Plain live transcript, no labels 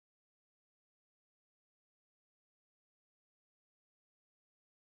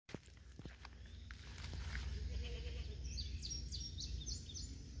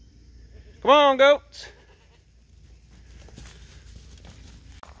Come on, goats.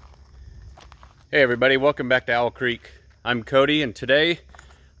 Hey everybody, welcome back to Owl Creek. I'm Cody, and today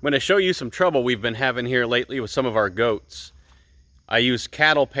I'm going to show you some trouble we've been having here lately with some of our goats. I use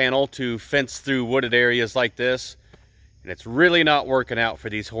cattle panel to fence through wooded areas like this, and it's really not working out for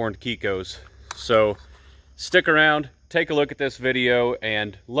these horned Kikos. So stick around, take a look at this video,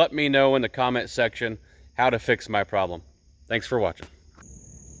 and let me know in the comment section how to fix my problem. Thanks for watching.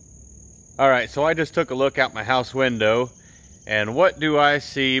 Alright, so I just took a look out my house window, and what do I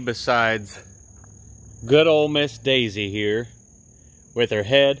see besides good old Miss Daisy here with her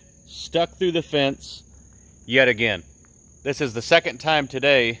head stuck through the fence yet again. This is the second time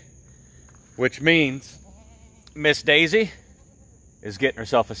today, which means Miss Daisy is getting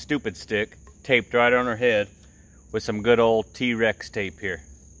herself a stupid stick taped right on her head with some good old T-Rex tape here.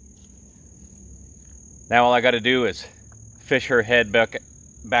 Now all I got to do is fish her head back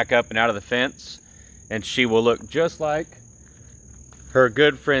up and out of the fence, and she will look just like her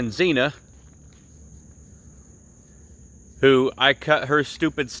good friend Xena, who I cut her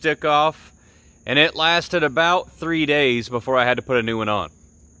stupid stick off, and it lasted about 3 days before I had to put a new one on.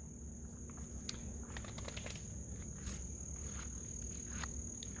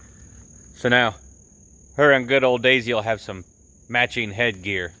 So now, her and good old Daisy will have some matching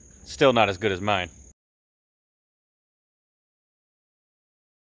headgear. Still not as good as mine.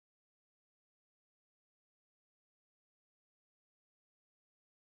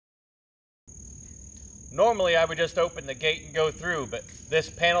 Normally I would just open the gate and go through, but this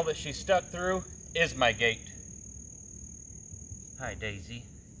panel that she's stuck through is my gate. Hi Daisy.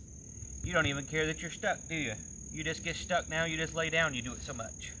 You don't even care that you're stuck, do you? You just get stuck now, you just lay down, you do it so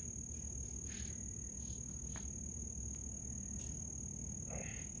much.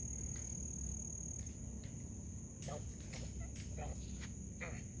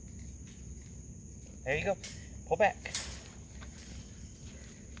 There you go. Pull back.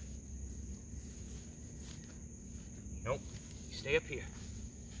 Nope. Stay up here.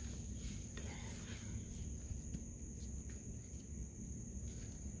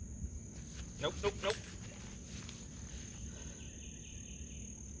 Nope, nope, nope.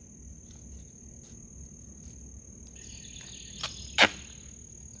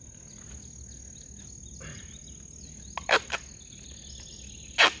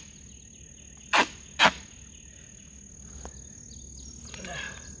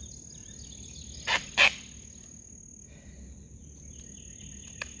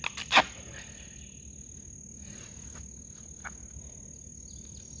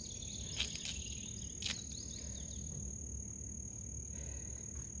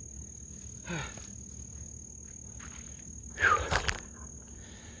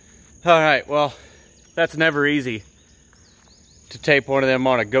 Alright, well, that's never easy to tape one of them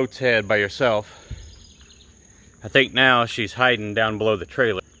on a goat's head by yourself. I think now she's hiding down below the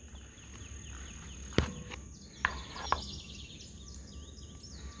trailer.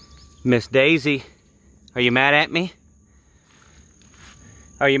 Miss Daisy, are you mad at me?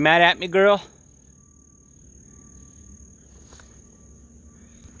 Are you mad at me, girl?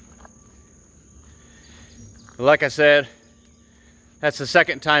 Like I said, that's the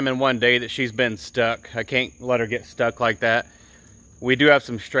second time in one day that she's been stuck. I can't let her get stuck like that. We do have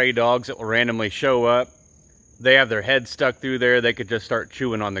some stray dogs that will randomly show up. They have their heads stuck through there. They could just start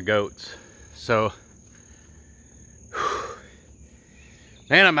chewing on the goats. So,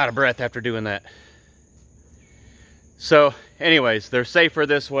 man, I'm out of breath after doing that. So, anyways, they're safer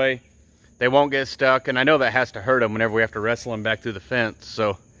this way. They won't get stuck, and I know that has to hurt them whenever we have to wrestle them back through the fence.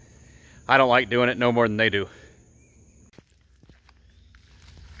 So, I don't like doing it no more than they do.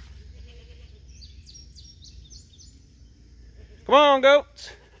 Come on,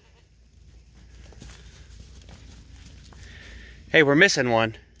 goats. Hey, we're missing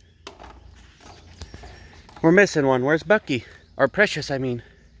one. We're missing one. Where's Bucky? Or Precious, I mean.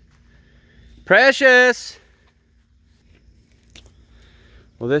 Precious!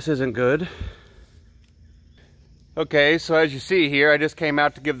 Well, this isn't good. Okay, so as you see here, I just came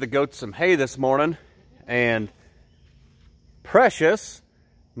out to give the goats some hay this morning. And Precious,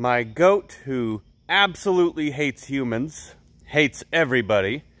 my goat who absolutely hates humans, hates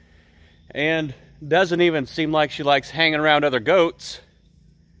everybody, and doesn't even seem like she likes hanging around other goats,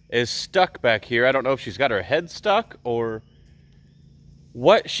 is stuck back here. I don't know if she's got her head stuck or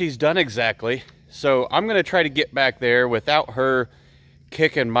what she's done exactly. So I'm going to try to get back there without her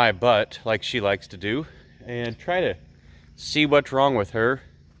kicking my butt like she likes to do, and try to see what's wrong with her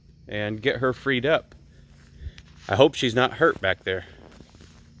and get her freed up. I hope she's not hurt back there.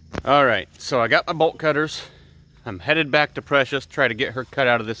 Alright, so I got my bolt cutters. I'm headed back to Precious, try to get her cut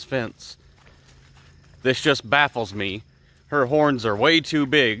out of this fence. This just baffles me. Her horns are way too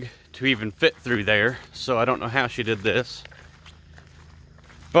big to even fit through there, so I don't know how she did this.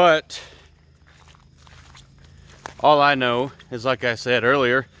 But all I know is, like I said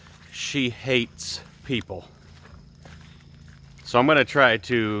earlier, she hates people. So I'm gonna try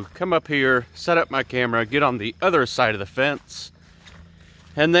to come up here, set up my camera, get on the other side of the fence,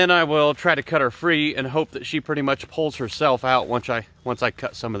 and then I will try to cut her free and hope that she pretty much pulls herself out once I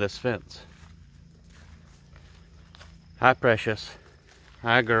cut some of this fence. Hi, precious.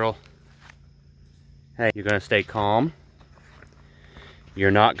 Hi, girl. Hey, you're gonna stay calm. You're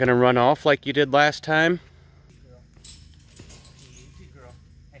not gonna run off like you did last time. Easy, girl.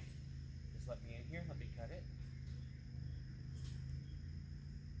 Hey, just let me in here. Let me cut it.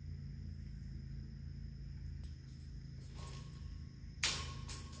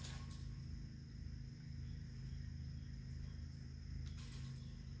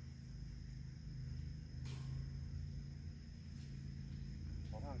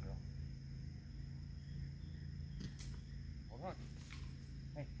 Hold on, girl. Hold on.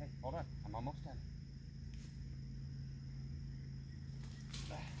 Hey, hold on. I'm almost done.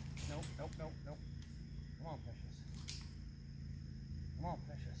 Nope. Come on, precious. Come on,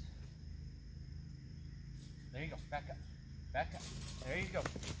 precious. There you go. Back up. Back up. There you go.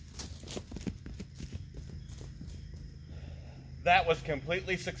 That was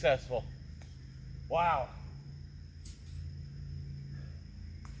completely successful. Wow.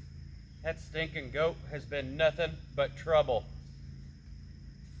 That stinking goat has been nothing but trouble.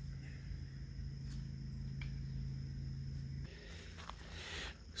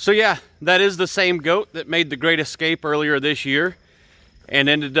 So yeah, that is the same goat that made the great escape earlier this year and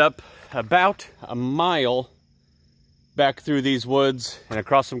ended up about a mile back through these woods and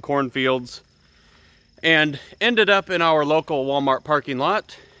across some cornfields and ended up in our local Walmart parking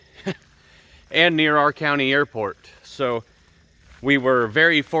lot and near our county airport. So we were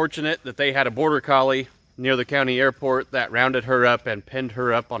very fortunate that they had a border collie near the county airport that rounded her up and pinned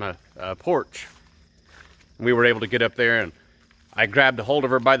her up on a porch. We were able to get up there, and I grabbed a hold of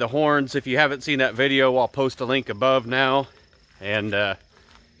her by the horns. If you haven't seen that video, I'll post a link above now, and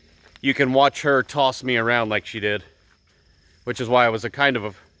you can watch her toss me around like she did, which is why I was kind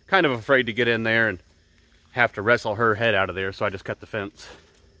of afraid to get in there and have to wrestle her head out of there, so I just cut the fence.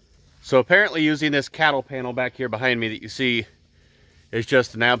 So apparently using this cattle panel back here behind me that you see is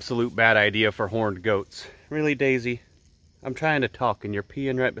just an absolute bad idea for horned goats. Really, Daisy? I'm trying to talk and you're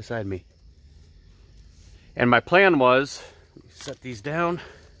peeing right beside me. And my plan was, let me set these down.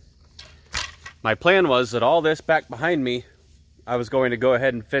 My plan was that all this back behind me, I was going to go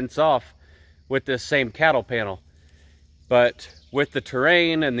ahead and fence off with this same cattle panel. But with the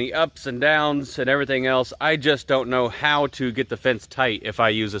terrain and the ups and downs and everything else, I just don't know how to get the fence tight if I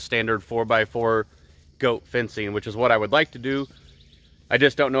use a standard 4x4 goat fencing, which is what I would like to do. I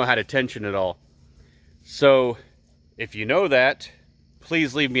just don't know how to tension it all. So if you know that,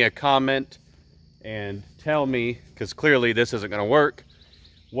 please leave me a comment and tell me, because clearly this isn't going to work,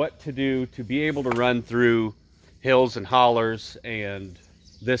 what to do to be able to run through hills and hollers and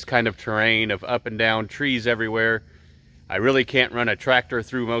this kind of terrain of up and down, trees everywhere. I really can't run a tractor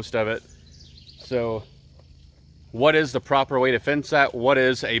through most of it. So what is the proper way to fence that? What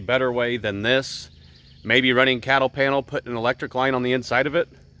is a better way than this? Maybe running cattle panel, putting an electric line on the inside of it.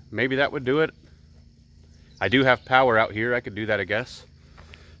 Maybe that would do it. I do have power out here. I could do that, I guess.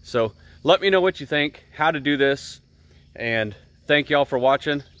 So let me know what you think, how to do this, and thank y'all for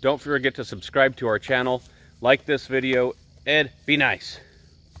watching. Don't forget to subscribe to our channel, like this video, and be nice.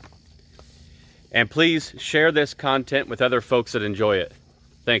 And please share this content with other folks that enjoy it.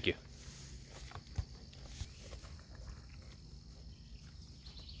 Thank you.